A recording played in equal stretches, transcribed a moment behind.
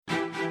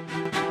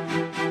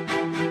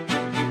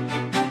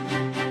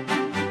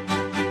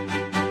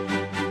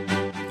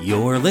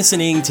You're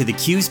listening to the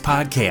CUES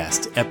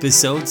Podcast,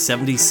 episode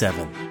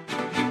 77.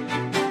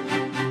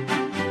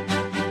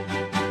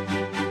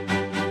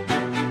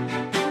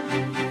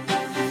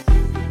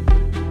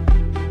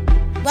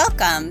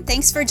 Welcome.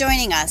 Thanks for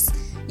joining us.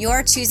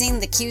 You're choosing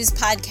the CUES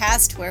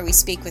Podcast, where we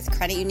speak with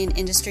credit union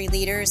industry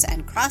leaders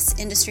and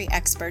cross-industry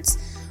experts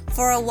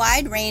for a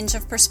wide range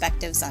of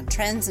perspectives on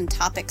trends and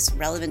topics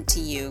relevant to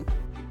you.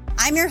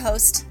 I'm your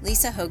host,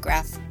 Lisa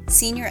Hograff,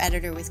 Senior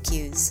Editor with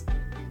CUES.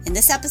 In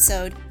this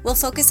episode, we'll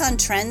focus on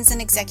trends in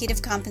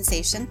executive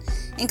compensation,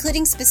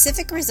 including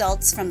specific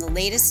results from the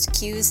latest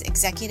CUES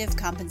Executive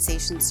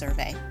Compensation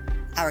Survey.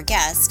 Our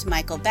guest,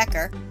 Michael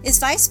Becker, is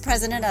Vice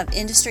President of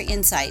Industry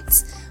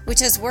Insights, which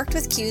has worked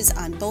with CUES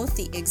on both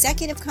the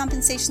Executive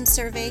Compensation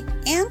Survey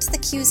and the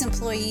CUES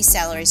Employee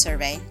Salary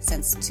Survey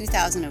since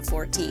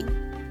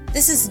 2014.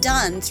 This is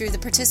done through the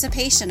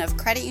participation of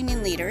credit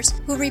union leaders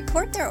who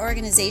report their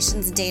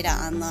organization's data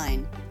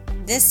online.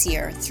 This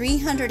year,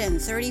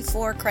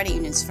 334 credit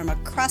unions from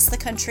across the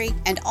country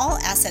and all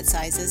asset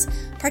sizes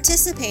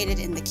participated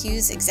in the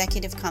CUES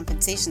Executive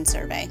Compensation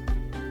Survey.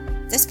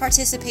 This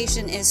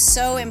participation is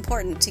so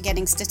important to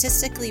getting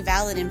statistically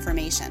valid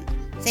information.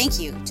 Thank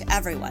you to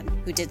everyone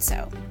who did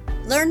so.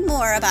 Learn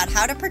more about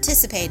how to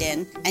participate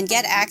in and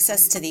get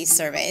access to these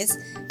surveys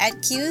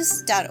at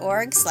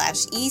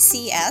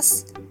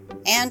CUES.org/ECS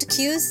and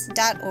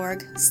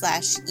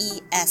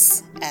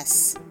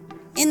CUES.org/ESS.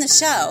 In the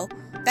show,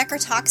 Becker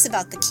talks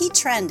about the key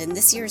trend in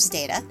this year's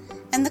data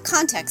and the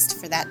context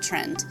for that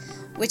trend,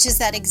 which is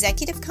that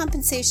executive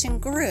compensation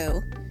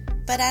grew,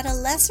 but at a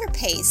lesser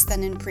pace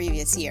than in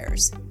previous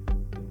years.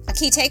 A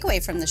key takeaway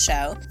from the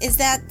show is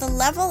that the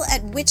level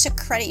at which a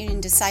credit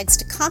union decides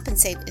to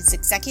compensate its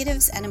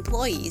executives and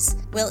employees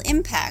will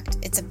impact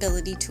its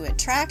ability to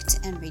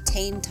attract and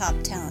retain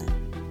top talent.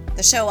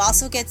 The show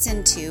also gets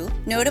into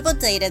notable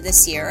data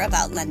this year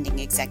about lending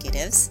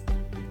executives,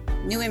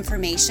 new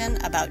information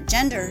about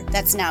gender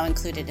that's now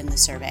included in the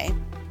survey,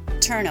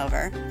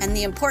 turnover, and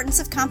the importance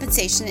of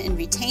compensation in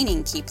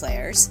retaining key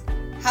players,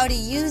 how to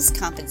use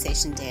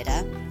compensation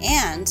data,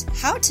 and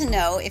how to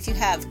know if you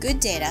have good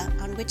data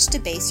on which to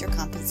base your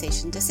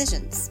compensation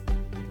decisions.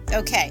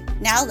 Okay,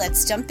 now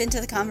let's jump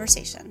into the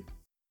conversation.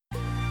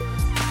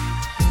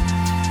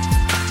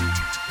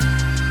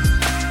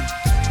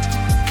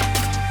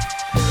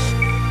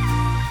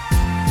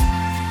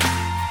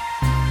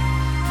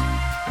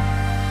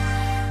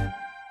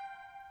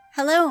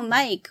 Hello,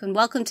 Mike, and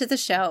welcome to the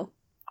show.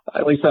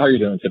 Hi, Lisa. How are you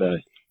doing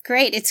today?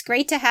 Great. It's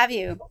great to have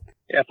you.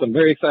 Yes, I'm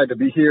very excited to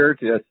be here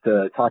to just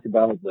talk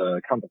about the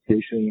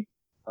compensation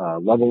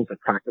levels and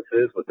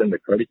practices within the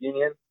credit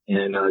union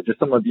and just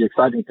some of the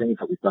exciting things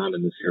that we found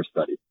in this year's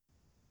study.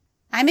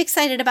 I'm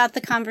excited about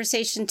the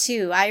conversation,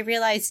 too. I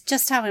realize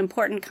just how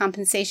important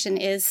compensation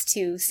is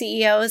to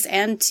CEOs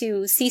and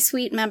to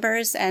C-suite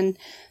members and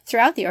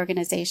throughout the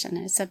organization.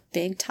 It's a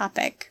big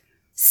topic.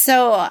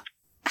 So,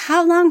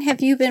 how long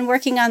have you been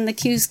working on the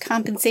CUES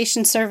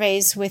compensation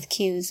surveys with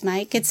CUES,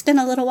 Mike? It's been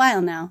a little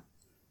while now.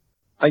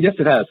 I guess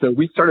it has. So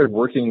we started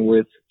working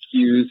with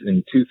CUES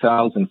in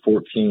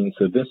 2014.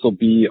 So this will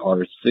be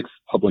our sixth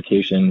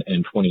publication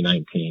in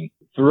 2019.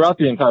 Throughout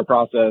the entire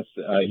process,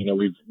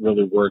 we've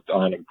really worked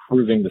on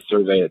improving the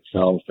survey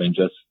itself and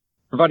just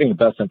providing the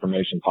best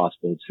information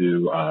possible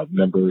to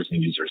members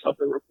and users of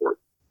the report.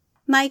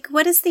 Mike,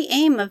 what is the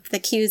aim of the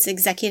CUES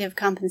Executive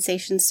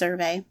Compensation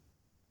Survey?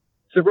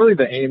 So really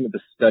the aim of the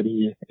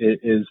study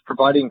is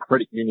providing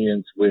credit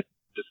unions with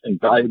just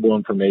invaluable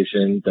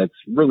information that's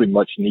really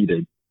much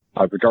needed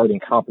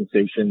regarding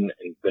compensation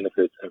and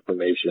benefits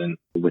information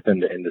within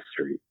the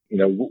industry.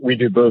 We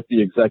do both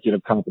the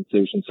executive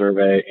compensation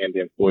survey and the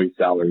employee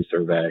salary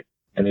survey,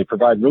 and they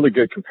provide really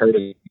good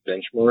comparative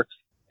benchmarks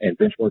and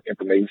benchmark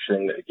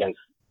information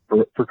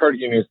for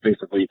credit unions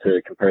basically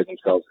to compare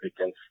themselves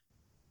against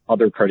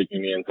other credit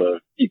unions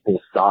of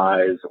equal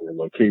size or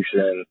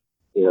location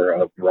or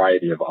a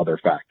variety of other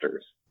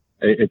factors.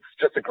 It's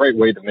just a great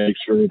way to make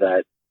sure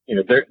that,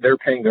 they're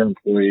paying their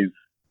employees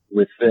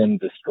within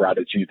the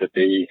strategy that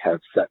they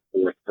have set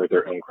forth for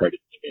their own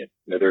credit union.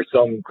 There are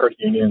some credit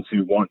unions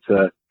who want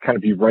to kind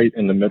of be right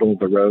in the middle of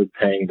the road,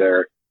 paying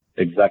their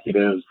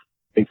executives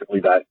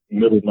basically that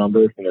middle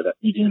number, that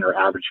median or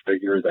average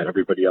figure that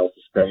everybody else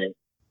is paying.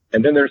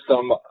 And then there's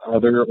some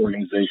other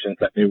organizations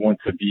that may want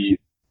to be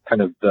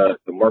kind of the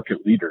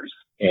market leaders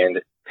and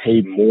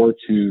pay more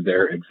to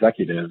their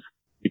executives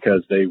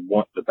because they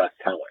want the best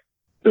talent.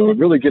 So it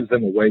really gives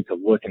them a way to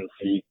look and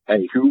see,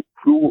 hey, who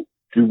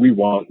do we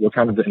want? What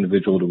kind of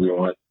individual do we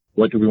want?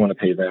 What do we want to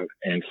pay them?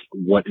 And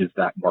what is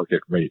that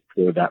market rate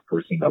for that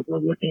person that we're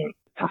looking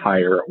to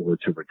hire or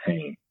to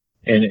retain?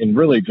 And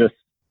really just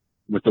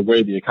with the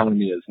way the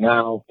economy is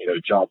now,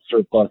 job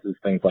surpluses,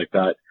 things like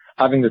that,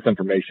 having this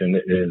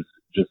information is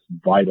just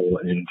vital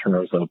in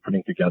terms of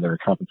putting together a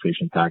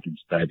compensation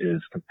package that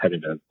is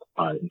competitive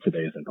in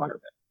today's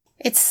environment.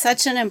 It's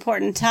such an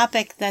important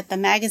topic that the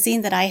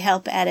magazine that I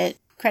help edit,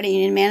 Credit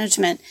Union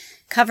Management,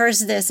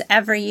 covers this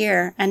every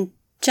year, and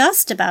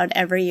just about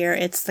every year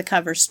it's the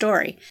cover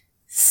story.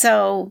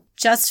 So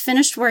just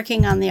finished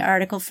working on the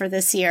article for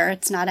this year.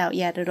 It's not out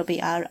yet. It'll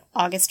be out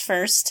August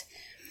 1st.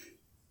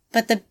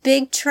 But the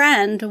big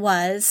trend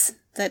was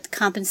that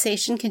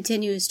compensation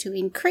continues to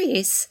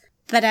increase,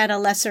 but at a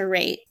lesser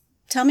rate.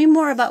 Tell me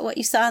more about what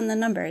you saw in the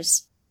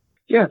numbers.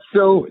 Yeah,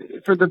 so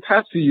for the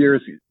past few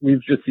years,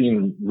 we've just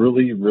seen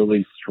really,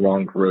 really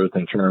strong growth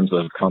in terms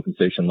of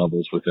compensation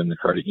levels within the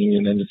credit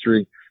union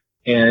industry.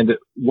 And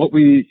what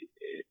we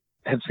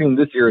have seen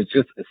this year is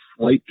just a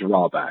slight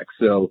drawback.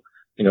 So,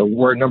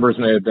 where numbers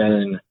may have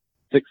been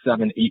 6,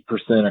 7,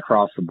 8%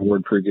 across the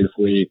board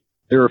previously,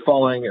 they were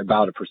falling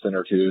about 1%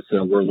 or 2%.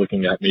 So we're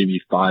looking at maybe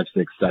 5,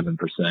 6,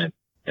 7%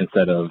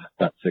 instead of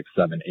that 6,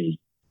 7, 8.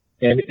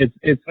 And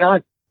it's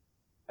not,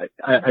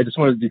 I just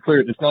want to be clear,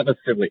 it's not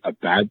necessarily a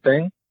bad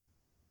thing.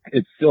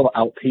 It's still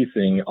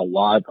outpacing a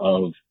lot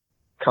of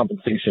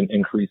compensation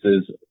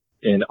increases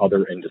in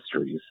other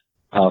industries.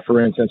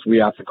 For instance,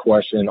 we asked a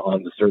question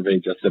on the survey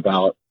just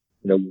about,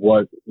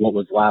 what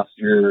was last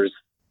year's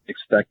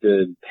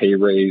expected pay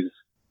raise,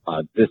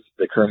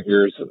 the current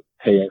year's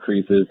pay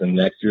increases and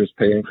next year's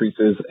pay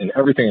increases, and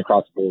everything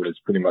across the board is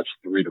pretty much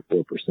 3 to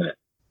 4%.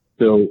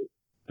 So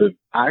the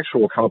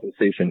actual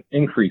compensation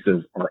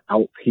increases are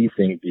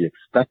outpacing the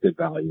expected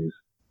values,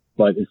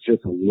 but it's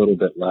just a little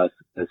bit less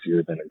this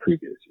year than in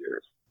previous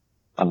years.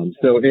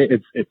 So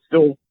it's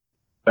still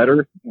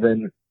better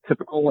than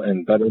typical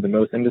and better than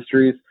most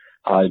industries,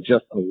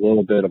 just a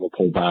little bit of a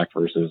pullback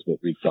versus what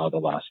we saw the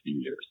last few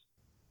years.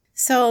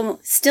 So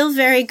still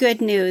very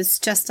good news,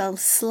 just a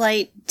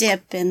slight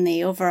dip in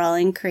the overall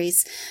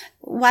increase.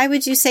 Why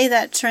would you say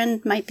that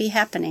trend might be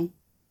happening?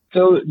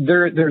 So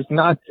there's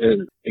not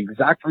an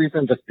exact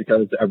reason, just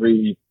because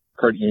every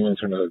credit union is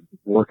going to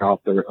work off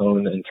their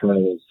own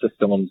internal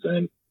systems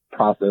and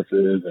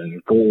processes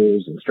and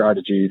goals and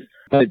strategies.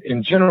 But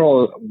in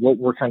general, what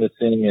we're kind of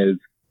seeing is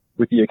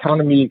with the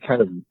economy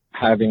kind of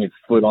having its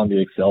foot on the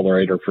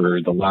accelerator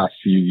for the last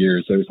few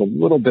years, there's a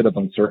little bit of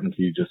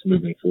uncertainty just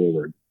moving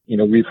forward.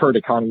 We've heard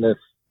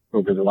economists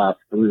over the last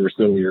 3 or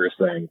so years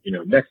saying,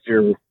 next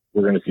year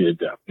we're going to see a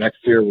dip. Next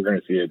year we're going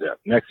to see a dip.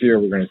 Next year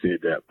we're going to see a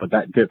dip. But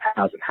that dip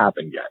hasn't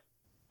happened yet.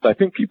 So I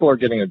think people are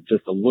getting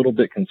just a little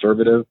bit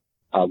conservative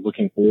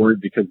looking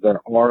forward, because there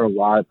are a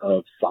lot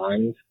of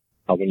signs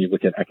when you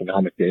look at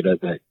economic data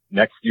that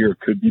next year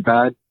could be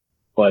bad.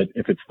 But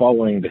if it's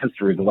following the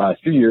history of the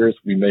last few years,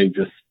 we may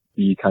just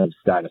be kind of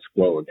status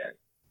quo again.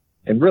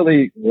 And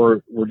really,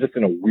 we're just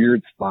in a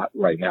weird spot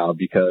right now,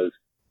 because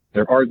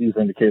there are these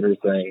indicators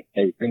saying,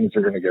 hey, things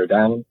are going to go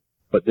down.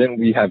 But then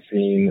we have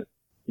seen,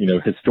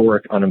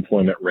 historic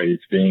unemployment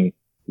rates being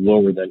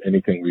lower than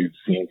anything we've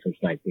seen since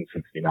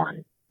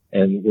 1969.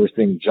 And we're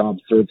seeing job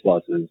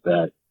surpluses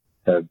that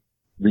have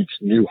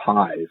reached new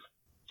highs.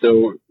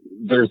 So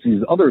there's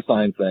these other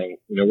signs saying,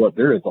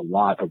 there is a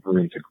lot of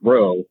room to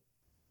grow.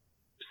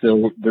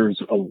 So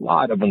there's a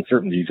lot of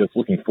uncertainty just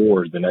looking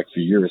forward the next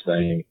few years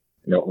saying,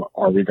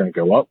 are we going to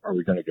go up? Are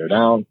we going to go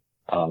down?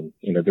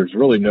 There's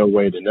really no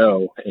way to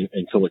know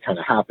until it kind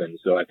of happens.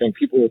 So I think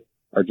people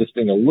are just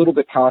being a little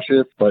bit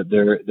cautious, but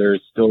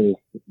there's still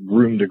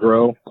room to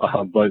grow.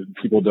 But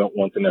people don't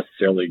want to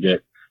necessarily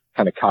get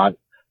kind of caught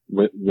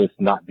with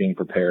not being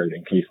prepared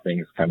in case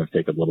things kind of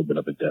take a little bit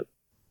of a dip.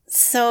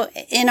 So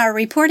in our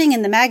reporting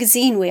in the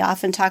magazine, we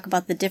often talk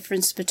about the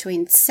difference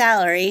between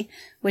salary,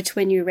 which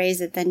when you raise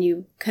it, then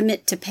you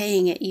commit to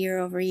paying it year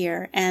over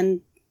year,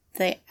 and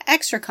the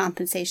extra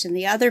compensation,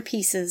 the other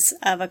pieces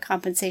of a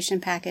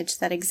compensation package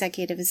that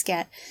executives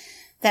get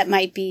that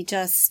might be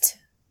just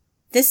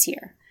this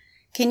year.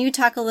 Can you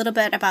talk a little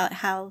bit about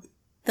how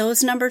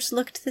those numbers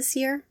looked this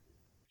year?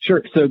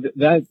 Sure. So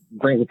that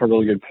brings up a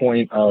really good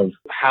point of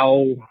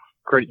how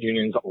credit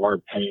unions are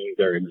paying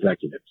their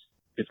executives.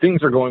 If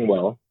things are going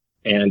well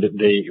and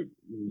they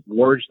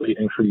largely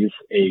increase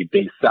a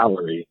base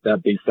salary,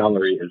 that base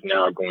salary is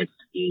now going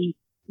to be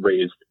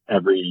raised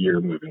every year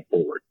moving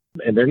forward.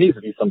 And there needs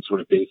to be some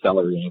sort of base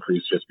salary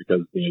increase just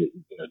because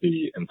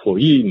the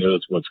employee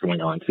knows what's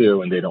going on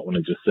too, and they don't want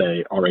to just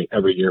say, all right,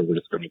 every year we're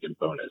just going to get a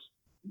bonus.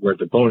 Where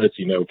the bonus,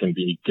 can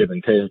be give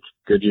and take.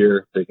 Good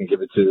year, they can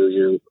give it to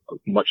you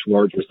much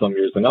larger some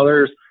years than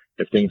others.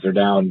 If things are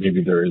down,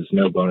 maybe there is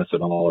no bonus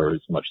at all or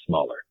it's much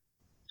smaller.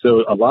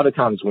 So a lot of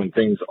times when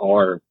things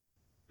are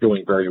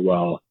going very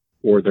well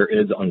or there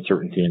is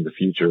uncertainty in the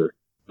future,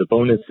 the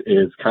bonus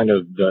is kind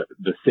of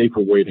the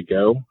safer way to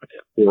go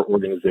for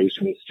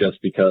organizations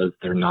just because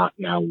they're not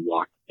now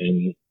locked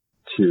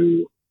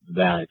into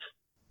that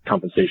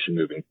compensation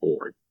moving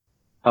forward.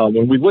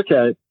 When we look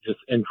at just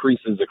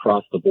increases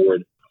across the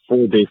board,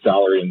 full base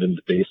salary and then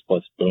the base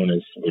plus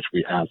bonus, which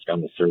we asked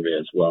on the survey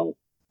as well,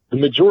 the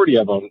majority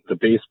of them, the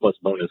base plus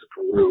bonus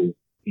grew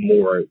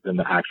more than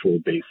the actual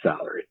base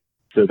salary.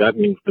 So that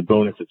means the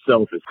bonus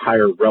itself is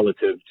higher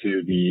relative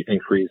to the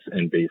increase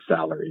in base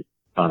salary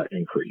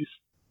increase.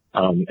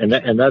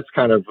 And that's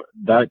kind of,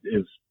 that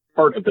is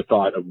part of the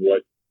thought of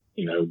what,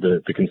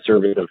 the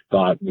conservative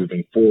thought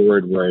moving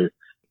forward, where,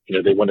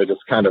 they want to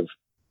just kind of,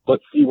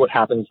 let's see what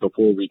happens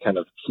before we kind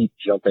of keep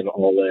jumping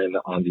all in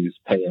on these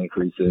pay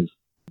increases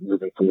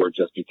moving forward,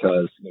 just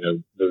because,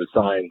 those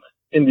signs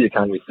in the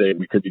economy say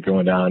we could be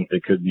going down. They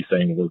could be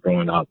saying we're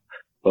going up,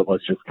 but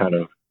let's just kind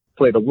of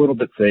play it a little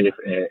bit safe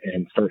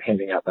and start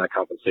handing out that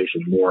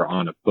compensation more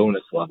on a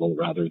bonus level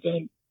rather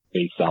than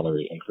base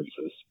salary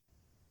increases.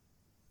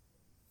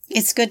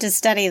 It's good to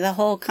study the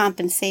whole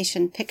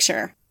compensation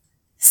picture.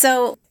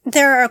 So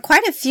there are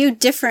quite a few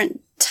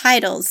different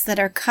titles that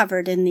are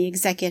covered in the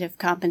executive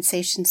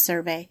compensation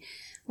survey.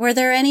 Were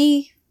there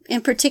any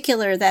in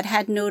particular that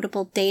had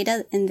notable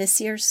data in this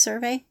year's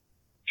survey?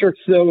 Sure.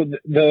 So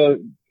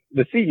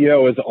the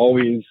CEO is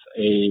always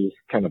a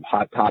kind of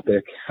hot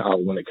topic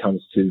when it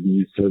comes to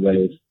these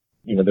surveys.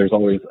 You know, there's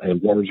always a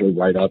larger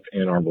write-up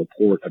in our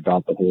report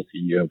about the whole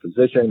CEO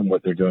position,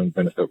 what they're doing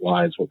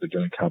benefit-wise, what they're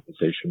doing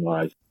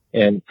compensation-wise.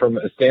 And from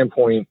a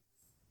standpoint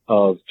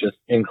of just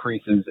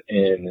increases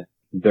in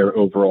their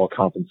overall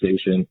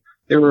compensation,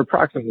 there were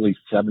approximately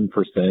 7%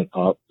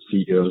 up.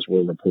 CEOs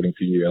were reporting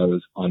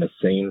CEOs on a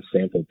same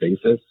sample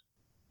basis.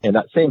 And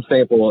that same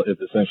sample is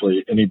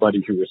essentially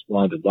anybody who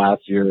responded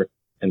last year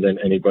and then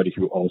anybody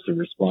who also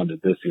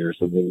responded this year.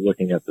 So we're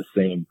looking at the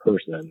same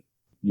person,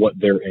 what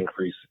their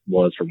increase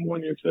was from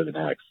one year to the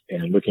next.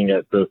 And looking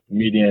at both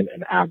median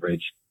and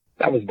average,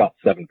 that was about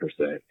 7%.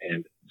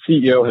 And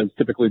CEO has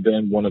typically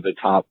been one of the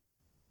top,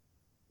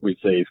 we'd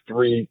say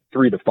 3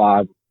 to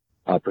 5%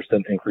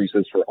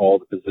 increases for all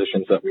the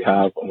positions that we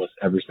have almost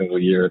every single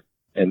year.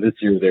 And this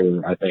year they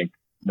were, I think,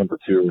 number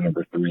 2 or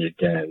number 3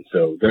 again.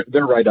 So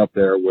they're right up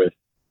there with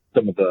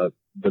some of the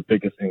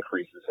biggest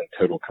increases in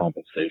total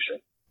compensation.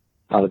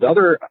 The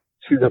other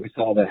two that we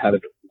saw that had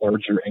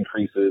larger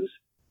increases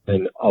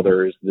than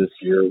others this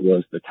year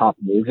was the top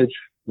mortgage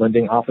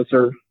lending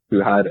officer,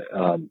 who had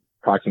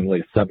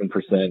approximately a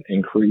 7%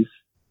 increase.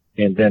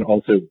 And then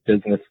also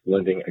business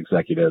lending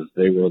executives,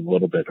 they were a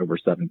little bit over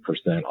 7%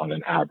 on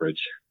an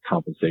average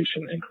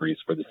compensation increase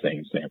for the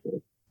same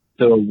sample.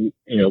 So,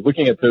 you know,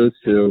 looking at those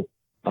two,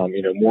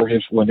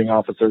 mortgage lending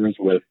officers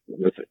with,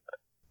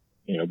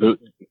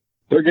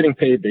 they're getting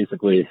paid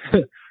basically,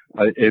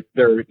 if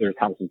there's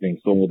houses being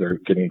sold, they're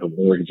getting the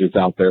mortgages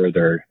out there.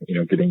 They're,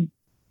 getting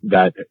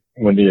that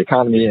when the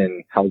economy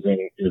and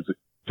housing is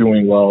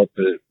doing well,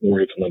 the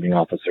mortgage lending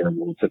officer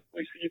will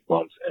typically see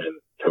bumps in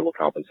total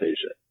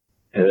compensation.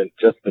 And then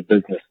just the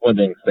business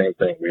lending, same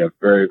thing. We have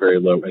very, very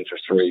low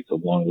interest rates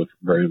along with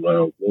very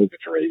low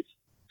mortgage rates.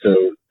 So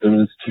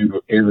those two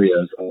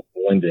areas of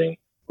lending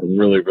are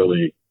really,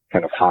 really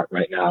kind of hot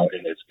right now,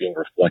 and it's being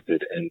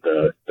reflected in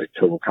the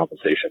total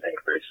compensation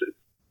increases.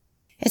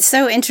 It's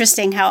so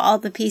interesting how all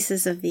the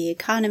pieces of the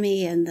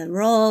economy and the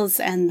roles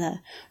and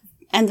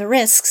the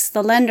risks,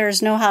 the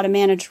lenders know how to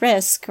manage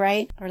risk,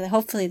 right? Or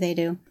hopefully they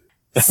do.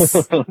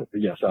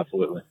 Yes,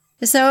 absolutely.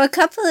 So a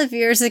couple of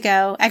years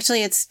ago,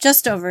 actually it's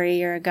just over a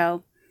year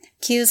ago,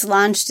 CUES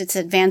launched its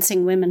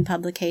Advancing Women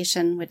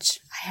publication,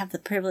 which I have the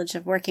privilege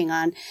of working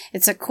on.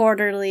 It's a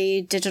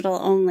quarterly,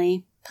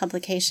 digital-only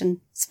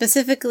publication,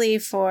 specifically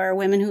for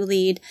women who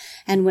lead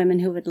and women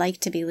who would like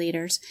to be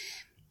leaders.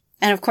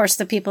 And of course,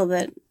 the people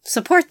that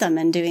support them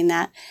in doing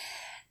that.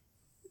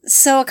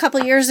 So a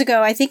couple years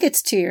ago, I think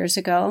it's 2 years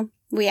ago,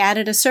 we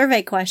added a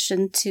survey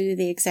question to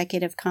the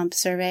Executive Comp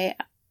survey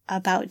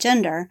about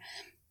gender.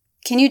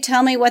 Can you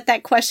tell me what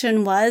that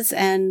question was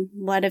and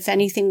what, if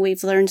anything,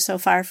 we've learned so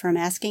far from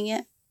asking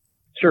it?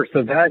 Sure.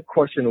 So that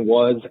question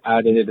was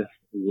added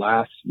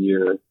last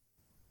year.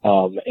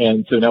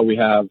 And so now we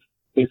have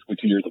basically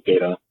 2 years of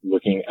data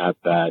looking at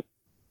that.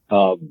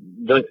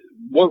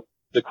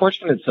 The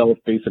question itself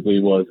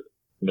basically was,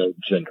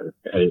 gender.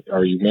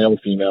 Are you male,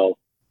 female?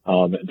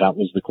 That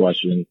was the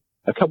question.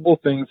 A couple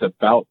of things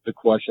about the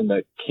question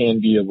that can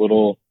be a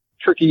little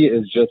tricky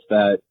is just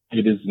that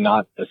it is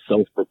not a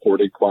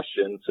self-reported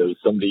question. So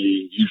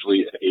somebody,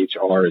 usually in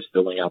HR, is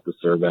filling out the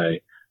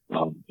survey.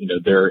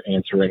 They're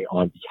answering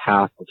on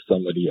behalf of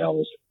somebody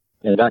else.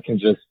 And that can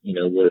just,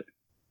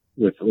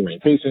 with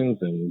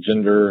orientations and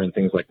gender and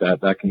things like that,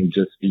 that can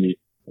just be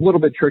a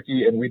little bit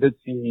tricky. And we did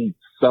see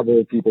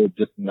several people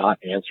just not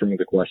answering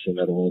the question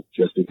at all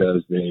just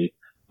because they,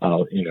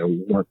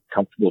 weren't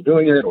comfortable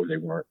doing it, or they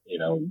weren't,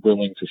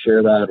 willing to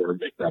share that or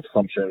make that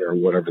assumption or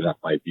whatever that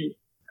might be.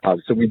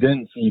 So we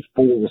didn't see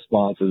full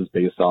responses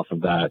based off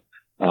of that.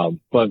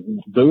 But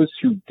those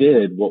who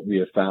did, what we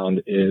have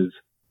found is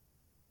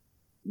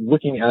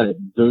looking at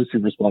those who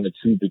responded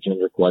to the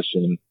gender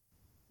question,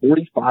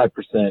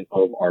 45%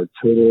 of our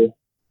total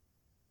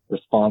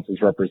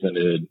responses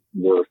represented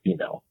were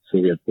female. So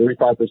we had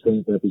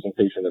 45%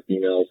 representation of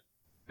females,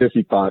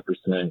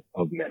 55%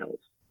 of males.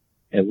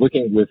 And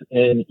looking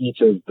within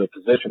each of the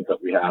positions that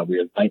we have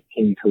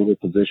 19 total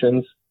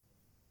positions.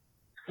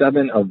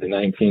 7 of the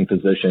 19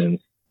 positions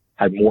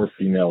had more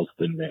females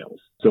than males.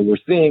 So we're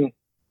seeing,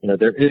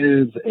 there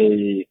is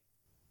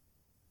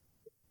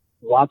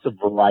lots of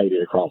variety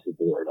across the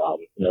board.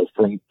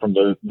 From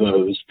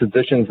those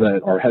positions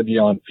that are heavy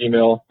on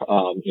female,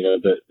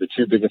 the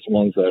 2 biggest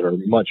ones that are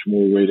much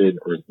more weighted,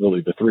 or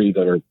really the 3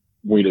 that are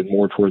weighted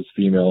more towards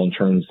female in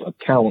terms of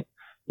count,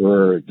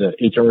 were the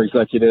HR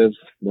executives,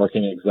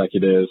 marketing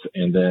executives,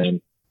 and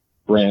then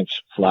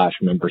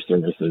branch/member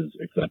services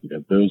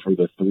executive. Those were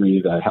the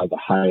three that had the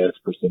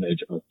highest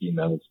percentage of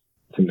females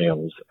to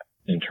males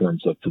in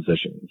terms of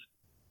positions.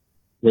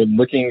 When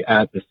looking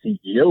at the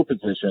CEO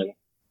position,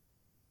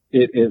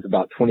 it is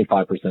about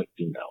 25%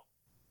 female.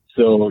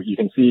 So you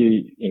can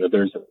see,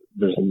 there's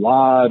a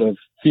lot of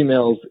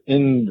females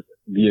in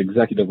the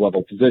executive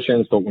level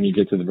positions, but when you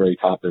get to the very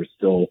top, they're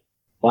still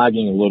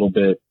lagging a little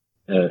bit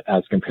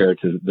as compared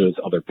to those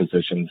other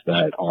positions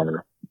that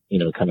are,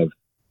 kind of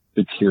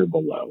the tier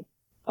below.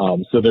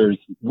 So there's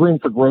room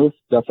for growth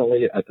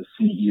definitely at the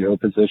CEO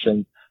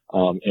position.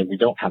 And we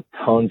don't have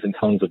tons and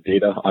tons of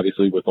data,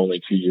 obviously with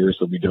only 2 years,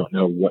 so we don't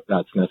know what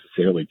that's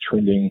necessarily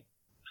trending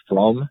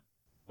from.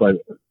 But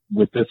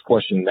with this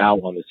question now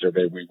on the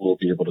survey, we will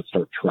be able to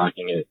start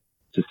tracking it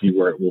to see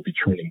where it will be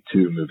trending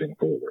to moving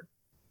forward.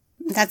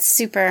 That's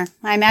super.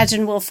 I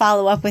imagine we'll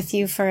follow up with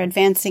you for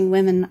advancing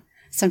women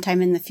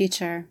sometime in the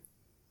future.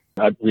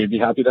 We'd be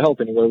happy to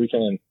help anywhere we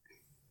can.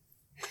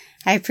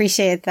 I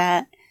appreciate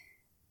that.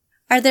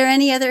 Are there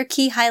any other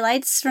key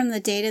highlights from the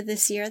data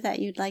this year that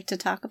you'd like to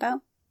talk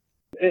about?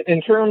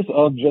 In terms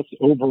of just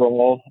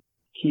overall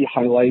key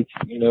highlights,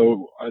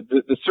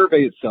 the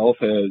survey itself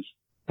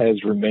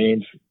has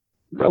remained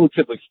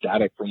relatively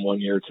static from one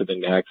year to the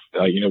next.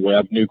 We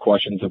have new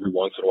questions every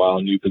once in a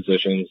while, new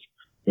positions.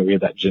 We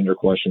had that gender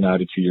question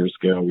added 2 years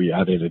ago. We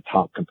added a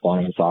top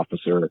compliance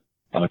officer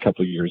a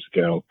couple of years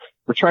ago.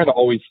 We're trying to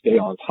always stay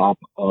on top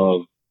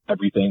of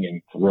everything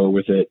and grow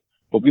with it.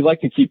 But we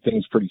like to keep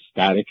things pretty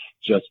static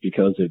just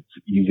because it's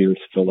easier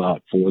to fill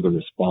out for the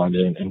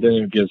respondent, and then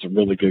it gives a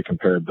really good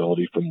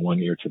comparability from one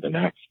year to the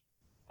next.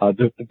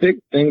 The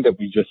big thing that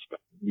we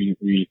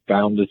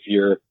found this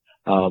year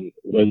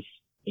was,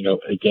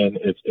 again,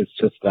 it's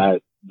just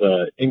that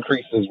the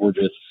increases were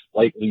just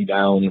slightly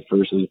down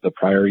versus the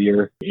prior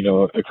year.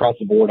 Across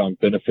the board on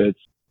benefits,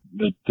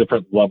 the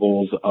different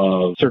levels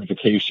of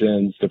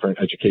certifications, different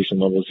education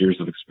levels,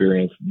 years of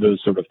experience,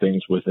 those sort of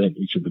things within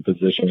each of the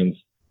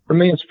positions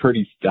remains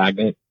pretty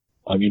stagnant.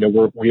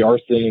 We are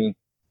seeing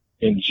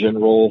in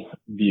general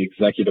the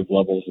executive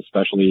levels,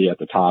 especially at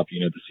the top,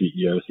 the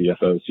CEO,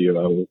 CFO,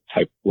 COO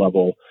type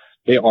level,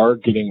 they are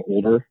getting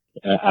older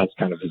as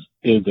kind of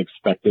is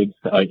expected,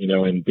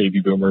 and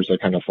baby boomers are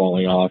kind of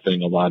falling off,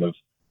 and a lot of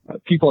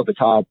people at the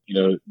top,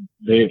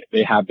 they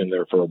have been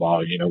there for a while.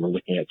 We're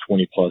looking at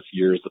 20 plus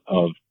years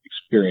of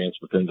experience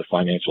within the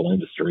financial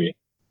industry.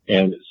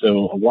 And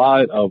so a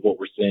lot of what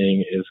we're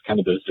seeing is kind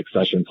of those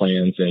succession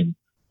plans, and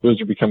those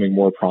are becoming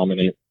more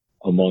prominent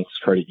amongst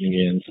credit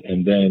unions.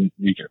 And then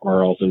we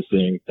are also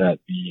seeing that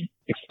the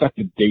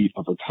expected date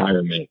of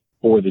retirement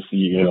for the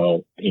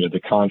CEO, the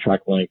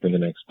contract length and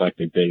the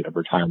expected date of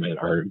retirement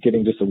are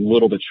getting just a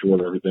little bit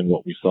shorter than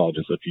what we saw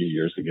just a few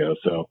years ago.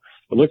 So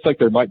it looks like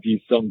there might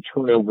be some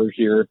turnover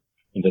here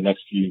in the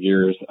next few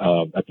years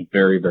at the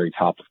very, very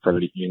top of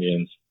credit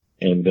unions.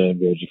 And then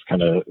we'll just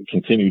kind of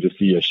continue to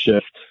see a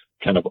shift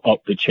kind of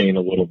up the chain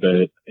a little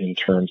bit in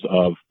terms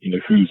of,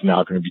 who's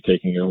now going to be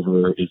taking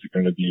over. Is it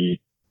going to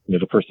be,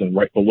 the person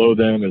right below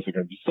them? Is it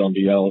going to be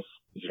somebody else?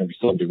 Is it going to be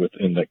somebody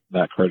within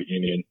that credit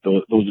union?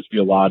 There'll just be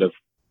a lot of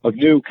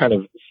new kind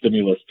of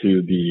stimulus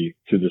to the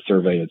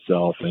survey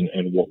itself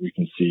and what we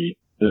can see.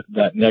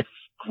 That next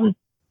group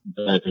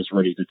that is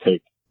ready to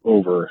take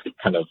over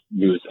kind of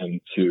moves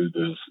into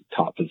those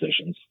top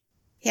positions.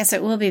 Yes,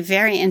 it will be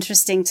very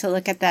interesting to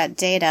look at that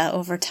data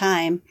over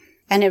time.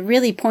 And it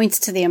really points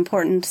to the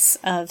importance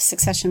of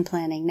succession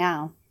planning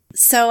now.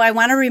 So I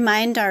want to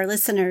remind our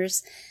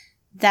listeners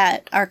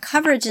that our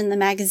coverage in the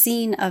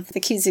magazine of the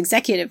CUES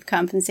Executive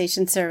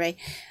Compensation Survey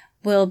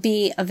will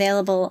be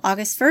available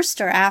August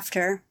 1st or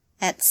after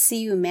at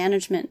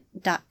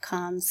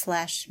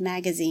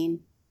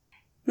cumanagement.com/magazine.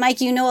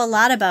 Mike, you know a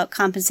lot about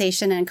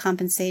compensation and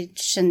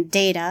compensation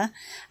data.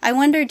 I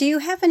wonder, do you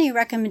have any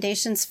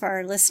recommendations for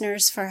our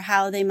listeners for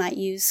how they might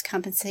use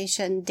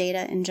compensation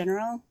data in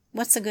general?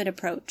 What's a good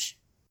approach?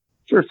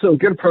 Sure. So a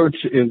good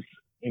approach is,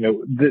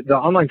 the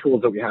online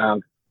tools that we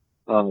have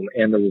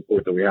and the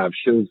report that we have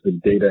shows the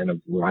data in a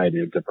variety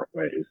of different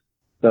ways.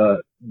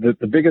 The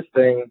biggest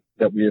thing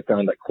that we have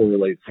found that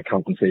correlates to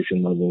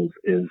compensation levels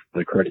is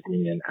the credit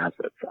union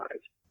asset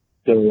size.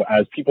 So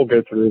as people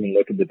go through and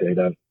look at the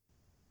data,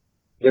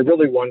 they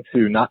really want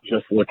to not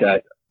just look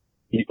at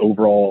the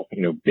overall,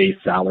 base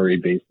salary,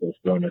 base plus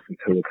bonus, and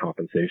total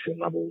compensation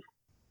levels.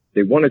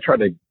 They want to try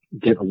to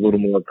get a little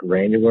more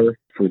granular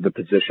for the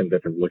position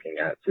that they're looking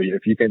at. So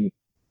if you can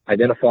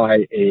identify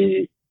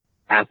a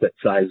asset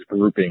size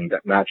grouping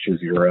that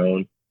matches your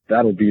own,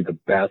 that'll be the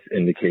best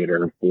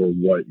indicator for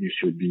what you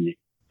should be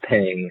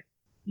paying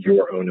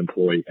your own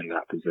employee in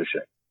that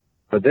position.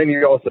 But then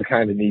you also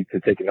kind of need to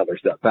take another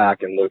step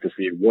back and look to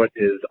see what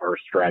is our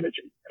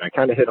strategy. And I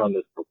kind of hit on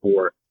this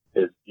before,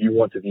 is you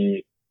want to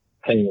be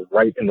paying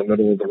right in the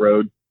middle of the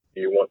road?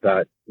 Do you want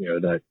that,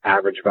 that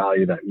average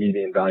value, that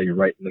median value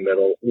right in the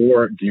middle?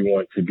 Or do you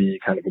want to be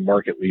kind of a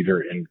market leader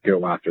and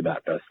go after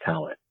that best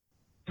talent?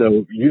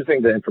 So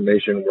using the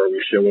information where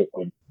we show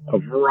a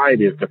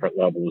variety of different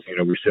levels,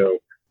 we show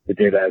the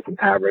data as an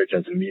average,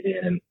 as a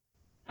median,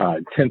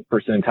 10th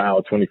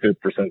percentile, 25th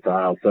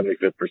percentile,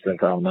 75th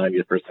percentile,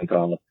 90th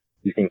percentile.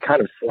 You can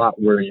kind of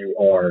slot where you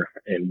are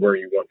and where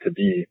you want to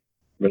be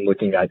when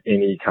looking at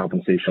any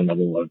compensation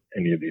level of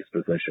any of these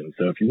positions.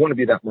 So if you want to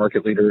be that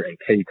market leader and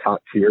pay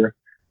top tier,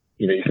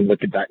 you can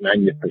look at that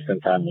 90th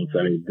percentile and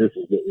say, this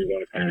is what we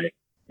want to pay.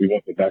 We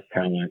want the best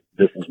talent.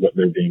 This is what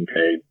they're being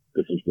paid.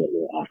 This is what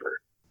we'll offer.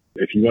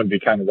 If you want to be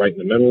kind of right in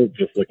the middle,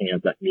 just looking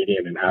at that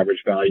median and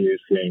average value,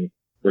 seeing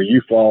where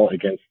you fall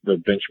against the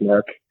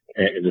benchmark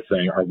and just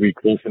saying, are we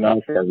close enough?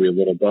 Are we a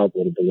little above, a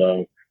little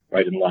below,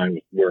 right in line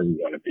with where we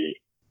want to be?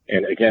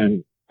 And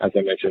again, as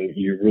I mentioned,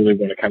 you really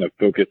want to kind of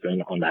focus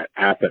in on that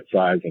asset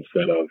size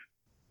instead of,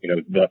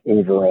 the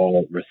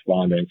overall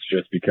respondents,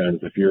 just because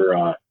if you're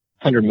a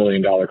 $100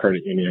 million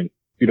credit union,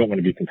 you don't want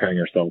to be comparing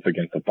yourself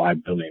against a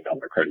 $5 billion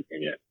credit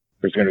union.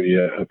 There's going to be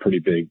a pretty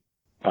big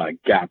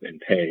gap in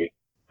pay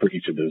for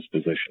each of those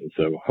positions.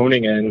 So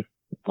honing in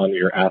on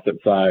your asset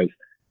size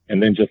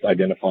and then just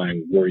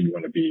identifying where you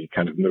want to be,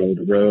 kind of middle of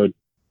the road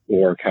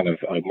or kind of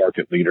a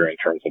market leader in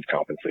terms of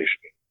compensation.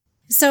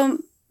 So,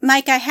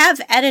 Mike, I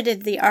have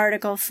edited the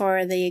article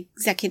for the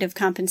Executive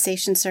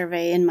Compensation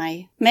Survey in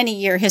my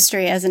many-year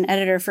history as an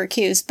editor for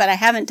CUES, but I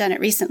haven't done it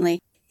recently.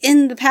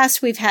 In the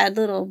past, we've had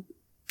little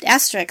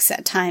asterisks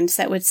at times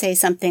that would say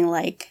something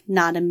like,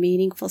 not a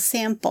meaningful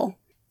sample.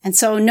 And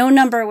so no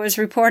number was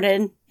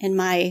reported in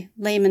my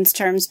layman's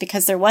terms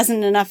because there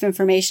wasn't enough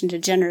information to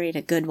generate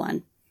a good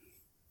one.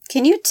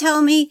 Can you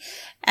tell me,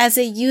 as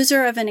a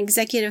user of an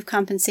executive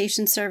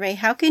compensation survey,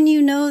 how can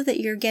you know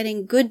that you're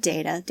getting good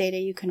data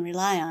you can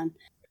rely on?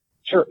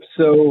 Sure.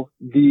 So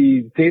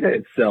the data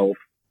itself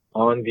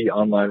on the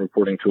online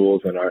reporting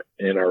tools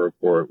in our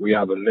report, we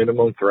have a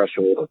minimum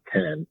threshold of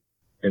 10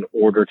 in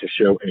order to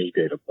show any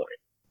data point.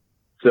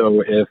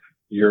 So if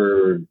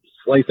you're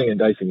slicing and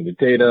dicing the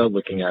data,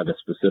 looking at a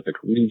specific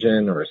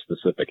region or a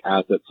specific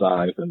asset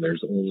size, and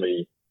there's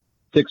only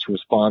 6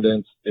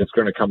 respondents, it's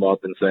going to come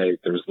up and say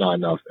there's not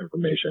enough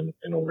information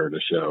in order to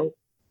show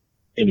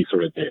any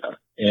sort of data.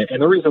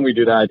 And the reason we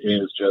do that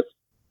is just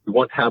we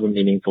want to have a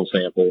meaningful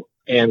sample,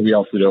 and we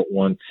also don't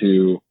want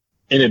to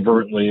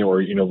inadvertently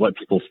or, let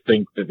people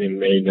think that they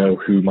may know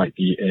who might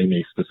be in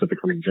a specific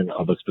region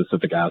of a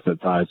specific asset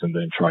size and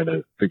then try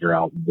to figure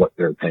out what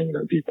they're paying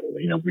their people.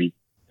 We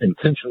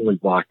intentionally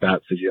block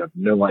that so you have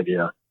no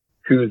idea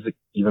who's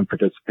even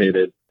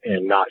participated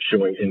and not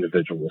showing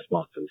individual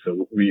responses.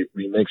 So we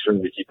make sure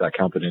we keep that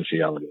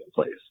confidentiality in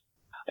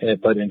place.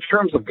 But in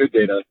terms of good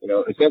data,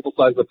 a sample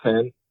size of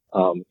 10,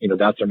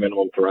 that's our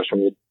minimum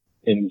threshold.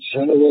 In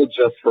general,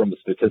 just from a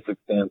statistics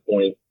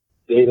standpoint,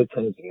 data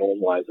tends to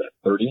normalize at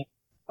 30.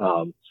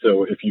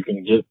 So if you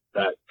can get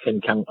that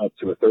 10 count up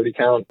to a 30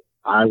 count,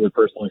 I would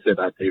personally say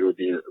that data would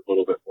be a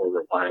little bit more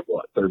reliable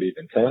at 30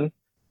 than 10.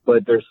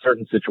 But there's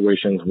certain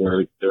situations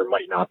where there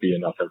might not be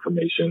enough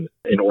information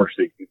in order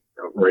to,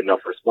 or enough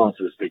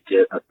responses to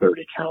get a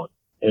 30 count.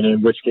 And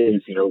in which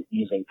case,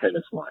 using 10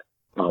 is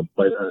fine.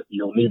 But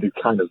you'll need to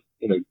kind of,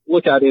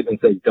 look at it and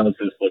say, does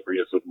this look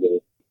reasonable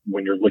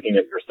when you're looking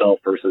at yourself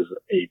versus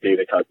a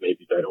data cut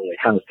maybe that only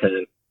has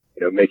 10,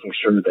 making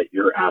sure that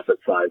your asset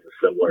size is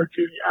similar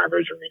to the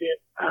average or median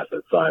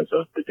asset size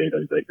of the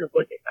data that you're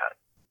looking at.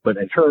 But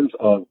in terms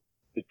of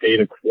the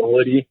data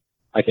quality,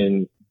 I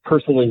can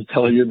personally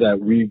tell you that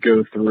we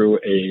go through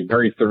a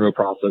very thorough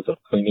process of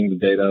cleaning the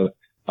data,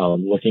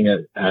 looking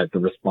at the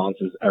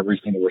responses.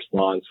 Every single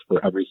response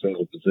for every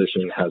single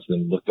position has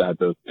been looked at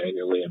both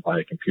manually and by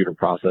a computer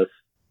process.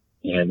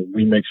 And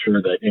we make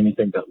sure that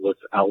anything that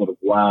looks out of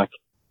whack,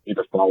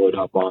 either followed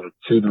up on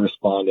to the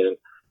respondent,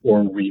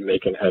 or we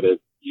make an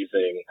edit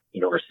using,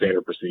 our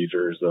standard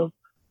procedures of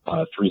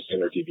 3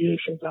 standard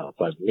deviations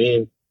outside the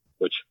mean,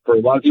 which for a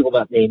lot of people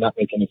that may not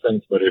make any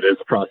sense, but it is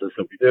a process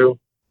that we do.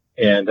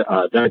 And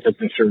that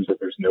just ensures that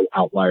there's no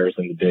outliers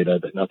in the data,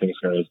 that nothing's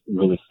going to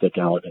really stick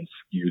out and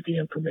skew the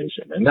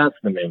information. And that's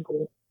the main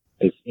goal.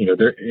 Is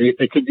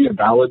it could be a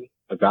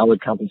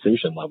valid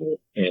compensation level,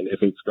 and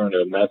if it's going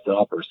to mess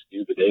up or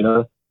skew the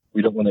data,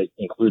 we don't want to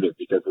include it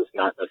because it's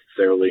not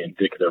necessarily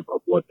indicative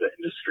of what the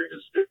industry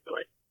is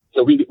doing.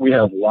 So we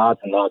have lots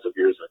and lots of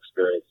years of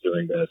experience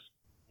doing this,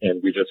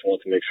 and we just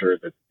want to make sure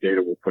that the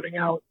data we're putting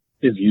out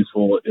is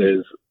useful,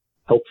 is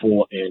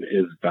helpful, and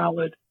is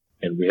valid.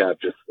 And we have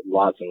just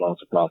lots and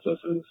lots of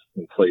processes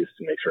in place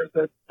to make sure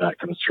that that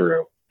comes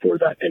true for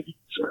that end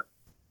user.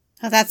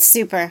 Oh, that's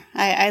super.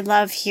 I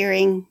love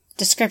hearing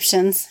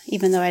descriptions,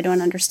 even though I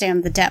don't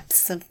understand the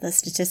depths of the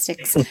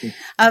statistics,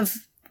 of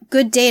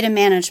good data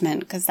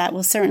management, because that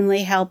will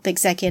certainly help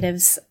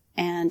executives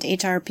and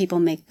HR people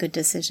make good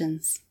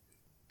decisions.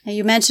 Now,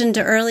 you mentioned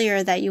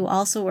earlier that you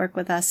also work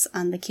with us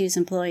on the CUES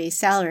Employee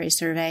Salary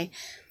Survey.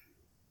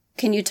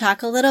 Can you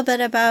talk a little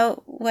bit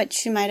about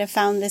what you might have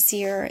found this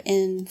year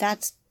in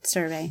that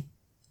survey?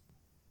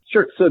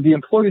 Sure. So the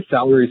Employee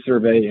Salary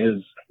Survey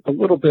is a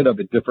little bit of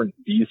a different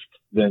beast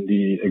than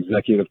the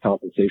Executive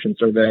Compensation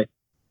Survey.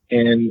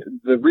 And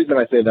the reason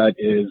I say that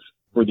is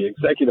for the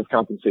Executive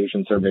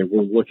Compensation Survey,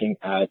 we're looking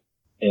at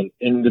an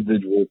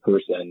individual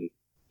person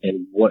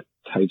and what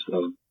types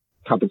of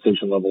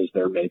compensation levels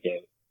they're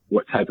making,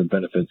 what type of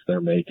benefits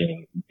they're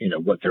making,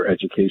 what their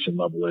education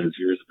level is,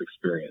 years of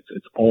experience.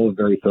 It's all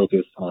very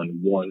focused on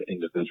one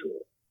individual.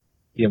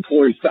 The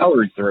employee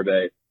salary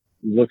survey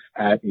looks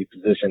at a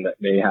position that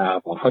may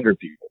have 100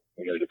 people,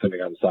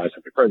 depending on the size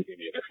of the credit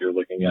union, if you're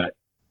looking at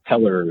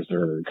tellers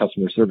or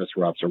customer service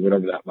reps or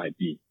whatever that might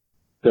be.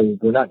 So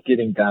we're not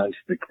getting down to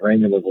the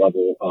granular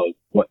level of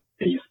what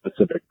a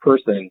specific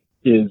person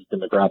is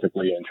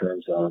demographically in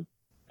terms of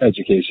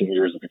education,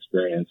 years of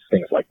experience,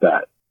 things like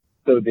that.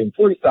 So the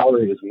employee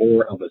salary is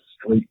more of a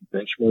straight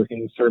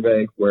benchmarking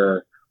survey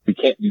where we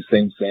can't use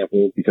same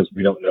sample because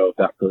we don't know if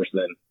that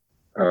person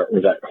or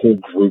that whole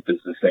group is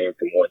the same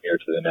from one year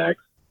to the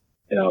next.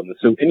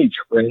 So any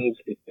trends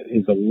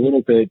is a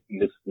little bit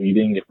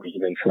misleading if we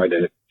even try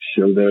to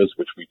show those,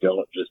 which we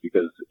don't, just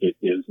because it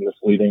is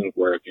misleading,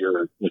 where if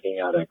you're looking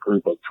at a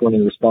group of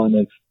 20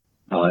 respondents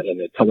in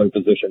a teller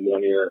position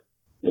one year,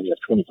 and you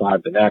have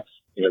 25 the next,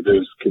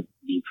 those could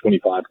be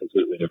 25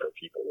 completely different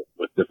people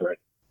with different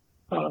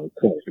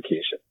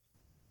qualifications.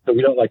 So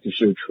we don't like to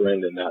show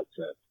trend in that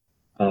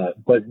sense.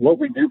 But what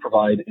we do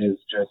provide is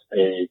just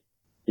a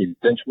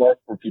benchmark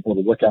for people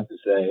to look at to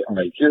say, all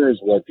right, here's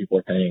what people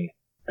are paying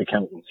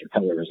accountants or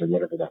tellers or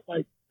whatever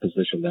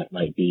position that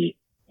might be,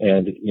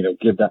 and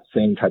give that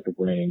same type of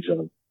range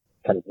of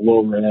kind of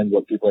lower end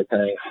what people are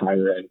paying,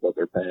 higher end what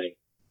they're paying,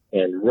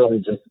 and really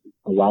just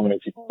allowing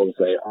people to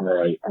say, all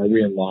right, are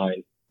we in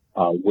line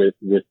with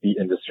the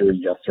industry,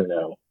 yes or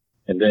no?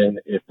 And then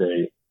if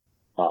they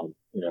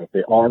if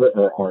they are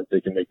or aren't,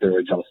 they can make their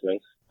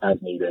adjustments as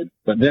needed.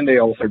 But then they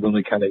also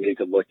really kind of need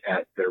to look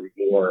at their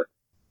more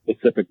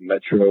specific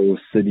metro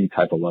city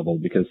type of level,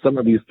 because some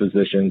of these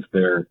positions,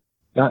 they're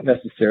not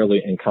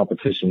necessarily in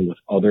competition with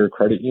other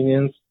credit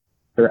unions.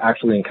 They're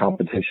actually in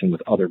competition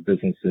with other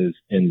businesses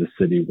in the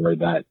city where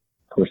that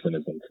person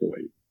is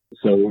employed.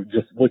 So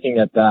just looking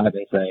at that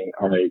and saying,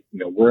 all right,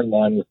 we're in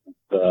line with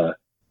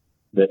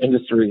the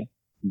industry,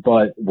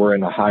 but we're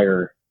in a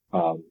higher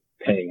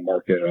paying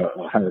market,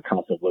 a higher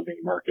cost of living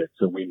market.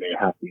 So we may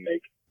have to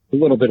make a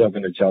little bit of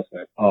an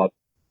adjustment up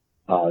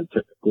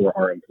for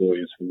our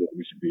employees for what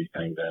we should be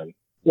paying them.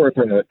 Or if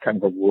they're in a kind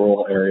of a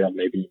rural area,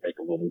 maybe make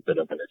a little bit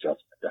of an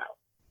adjustment down.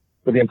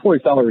 But the employee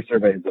salary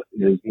survey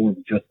is more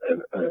just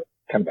a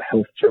kind of a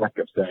health check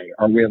of saying,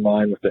 are we in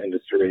line with the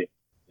industry?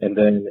 And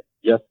then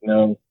yes,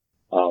 no,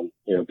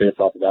 based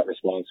off of that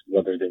response,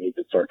 whether they need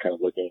to start kind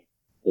of looking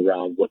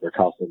around what their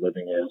cost of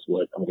living is,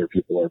 what other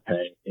people are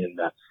paying in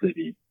that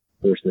city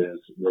versus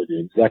where the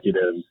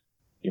executives,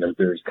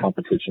 there's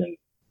competition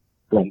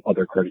from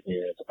other credit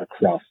unions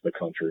across the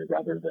country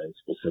rather than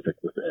specific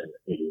within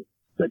a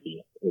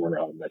city or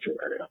a metro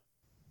area.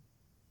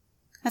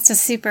 That's a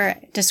super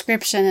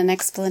description and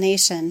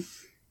explanation.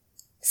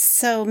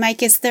 So,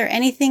 Mike, is there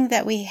anything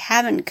that we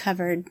haven't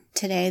covered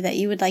today that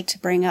you would like to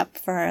bring up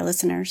for our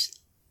listeners?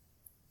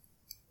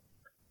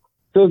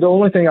 So the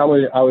only thing I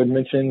would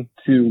mention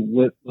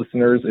to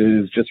listeners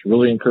is just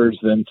really encourage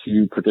them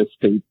to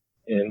participate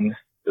in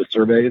the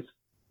surveys.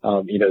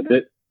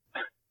 That,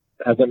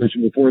 as I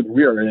mentioned before,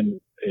 we are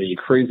in a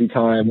crazy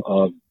time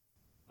of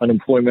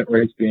unemployment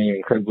rates being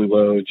incredibly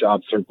low,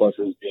 job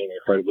surpluses being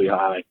incredibly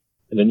high,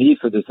 and the need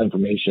for this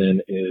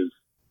information is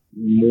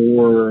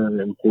more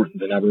important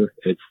than ever.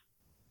 It's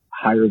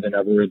higher than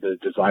ever, the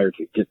desire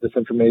to get this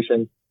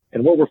information.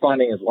 And what we're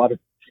finding is a lot of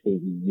people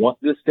want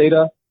this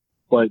data,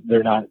 but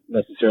they're not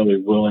necessarily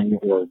willing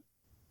or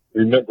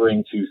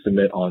remembering to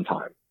submit on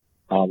time.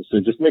 So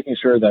just making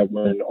sure that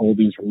when all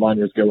these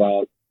reminders go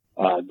out,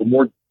 the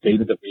more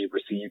data that we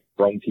receive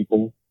from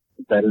people,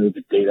 the better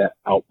the data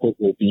output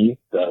will be,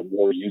 the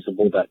more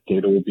usable that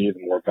data will be,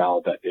 the more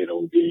valid that data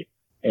will be.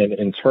 And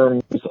in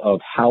terms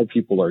of how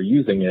people are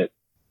using it,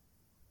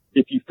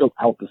 if you fill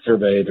out the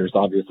survey, there's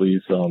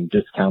obviously some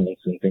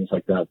discounts and things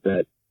like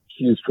that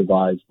CUES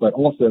provides, but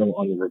also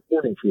on the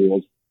reporting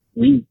tools,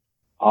 we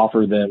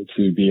offer them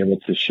to be able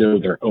to show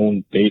their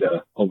own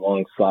data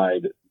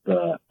alongside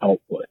the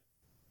output.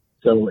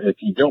 So if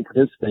you don't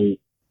participate,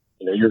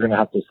 you're going to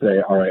have to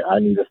say, all right, I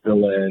need to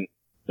fill in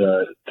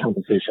the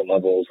compensation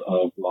levels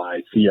of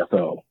my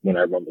CFO when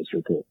I run this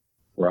report,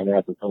 or I'm going to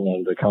have to fill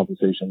in the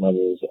compensation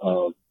levels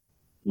of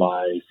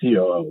my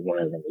COO when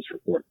I run this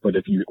report. But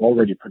if you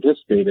already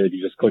participated,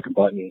 you just click a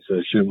button that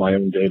says show my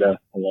own data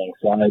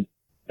alongside,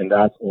 and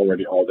that's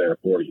already all there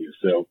for you.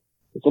 So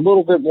it's a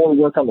little bit more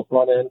work on the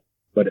front end,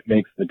 but it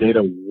makes the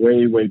data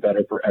way, way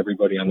better for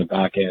everybody on the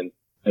back end,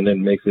 and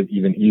then makes it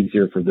even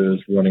easier for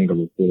those running the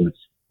reports,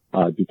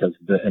 because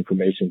the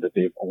information that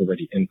they've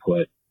already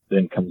input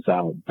then comes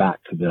out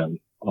back to them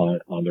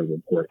on their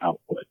report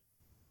output.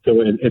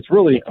 So it's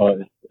really,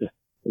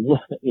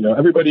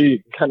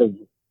 everybody kind of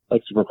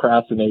likes to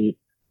procrastinate,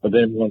 but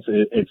then once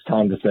it's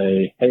time to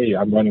say, hey,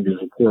 I'm running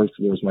these reports,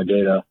 where's my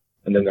data?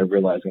 And then they're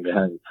realizing they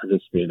hadn't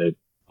participated.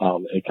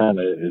 It kind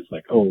of is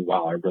like, oh,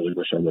 wow, I really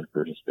wish I would have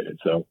participated.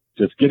 So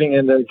just getting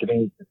in there,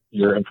 getting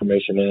your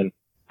information in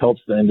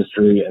helps the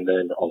industry, and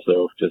then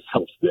also just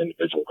helps the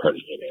individual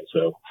credit union.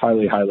 So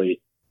highly,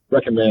 highly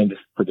recommend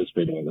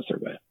participating in the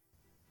survey.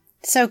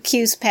 So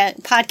CUES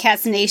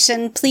Podcast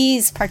Nation,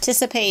 please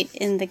participate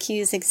in the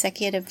CUES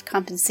Executive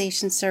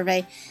Compensation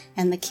Survey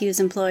and the CUES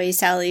Employee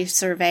Salary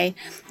Survey.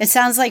 It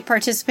sounds like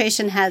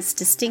participation has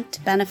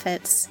distinct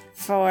benefits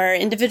for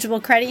individual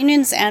credit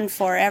unions and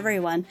for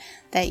everyone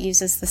that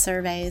uses the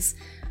surveys.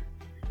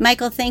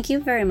 Michael, thank you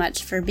very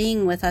much for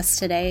being with us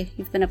today.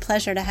 You've been a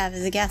pleasure to have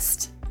as a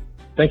guest.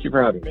 Thank you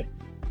for having me.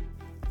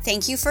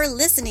 Thank you for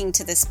listening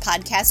to this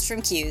podcast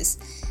from CUES.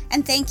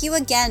 And thank you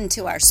again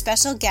to our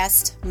special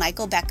guest,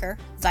 Michael Becker,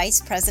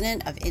 Vice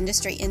President of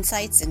Industry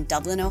Insights in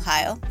Dublin,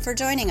 Ohio, for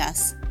joining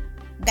us.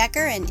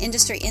 Becker and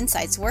Industry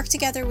Insights work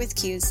together with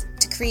CUES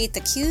to create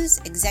the CUES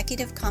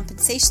Executive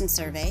Compensation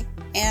Survey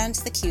and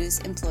the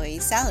CUES Employee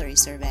Salary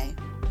Survey.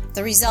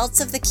 The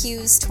results of the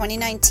CUES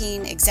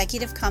 2019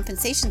 Executive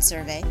Compensation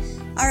Survey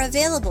are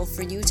available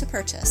for you to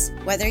purchase,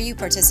 whether you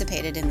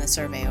participated in the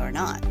survey or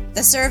not.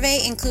 The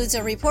survey includes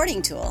a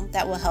reporting tool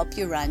that will help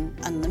you run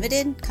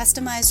unlimited,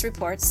 customized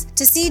reports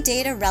to see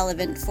data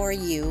relevant for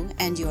you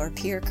and your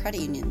peer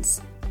credit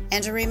unions.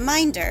 And a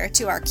reminder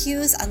to our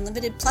CUES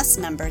Unlimited Plus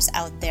members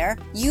out there,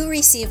 you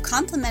receive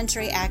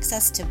complimentary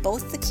access to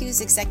both the CUES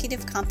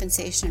Executive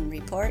Compensation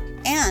Report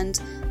and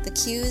the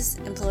CUES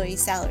Employee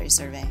Salary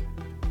Survey.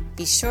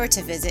 Be sure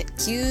to visit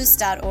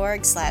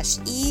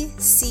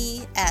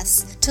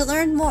CUES.org/ECS to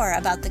learn more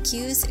about the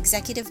CUES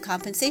Executive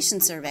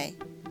Compensation Survey.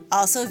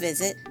 Also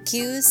visit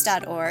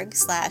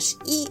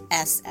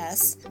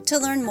CUES.org/ESS to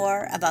learn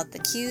more about the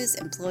CUES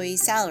Employee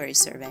Salary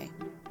Survey.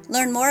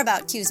 Learn more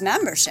about CUES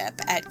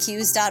membership at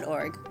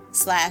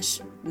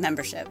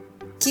CUES.org/membership.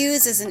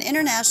 CUES is an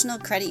international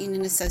credit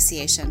union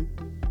association.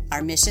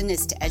 Our mission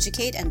is to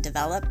educate and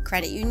develop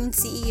credit union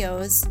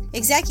CEOs,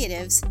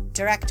 executives,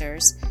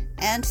 directors,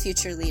 and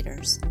future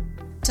leaders.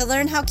 To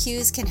learn how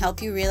CUES can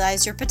help you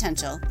realize your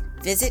potential,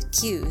 visit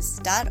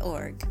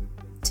CUES.org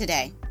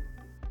today.